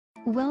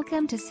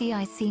Welcome to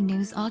CIC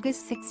News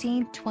August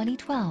 16,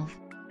 2012.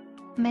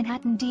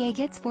 Manhattan DA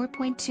gets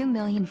 $4.2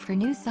 million for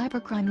new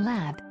cybercrime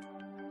lab.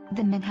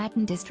 The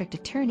Manhattan District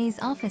Attorney's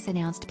Office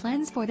announced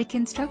plans for the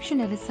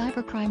construction of a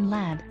cybercrime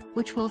lab,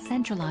 which will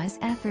centralize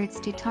efforts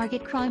to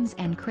target crimes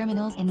and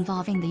criminals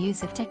involving the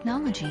use of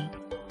technology.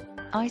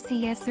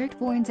 ICS CERT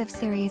warns of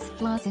serious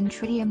flaws in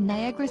Tritium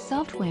Niagara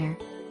software.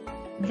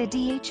 The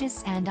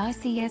DHS and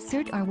ICS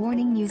CERT are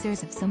warning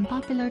users of some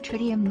popular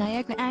Tritium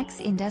Niagara X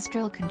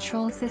industrial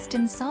control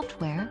system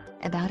software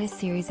about a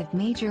series of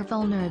major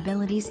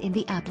vulnerabilities in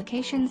the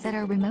applications that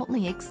are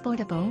remotely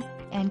exploitable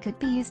and could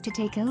be used to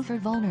take over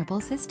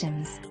vulnerable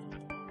systems.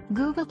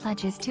 Google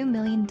pledges $2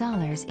 million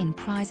in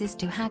prizes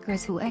to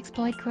hackers who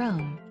exploit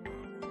Chrome.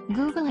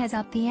 Google has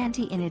upped the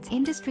ante in its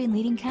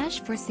industry-leading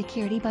Cash for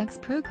Security Bugs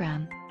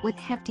program, with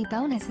hefty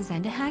bonuses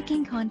and a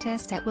hacking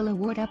contest that will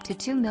award up to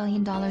 $2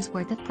 million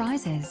worth of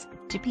prizes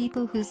to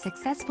people who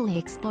successfully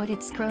exploit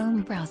its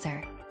Chrome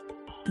browser.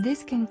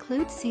 This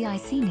concludes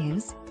CIC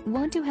News.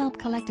 Want to help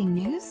collecting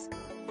news?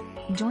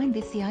 Join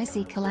the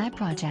CIC Collab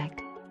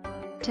project.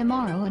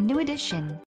 Tomorrow a new edition.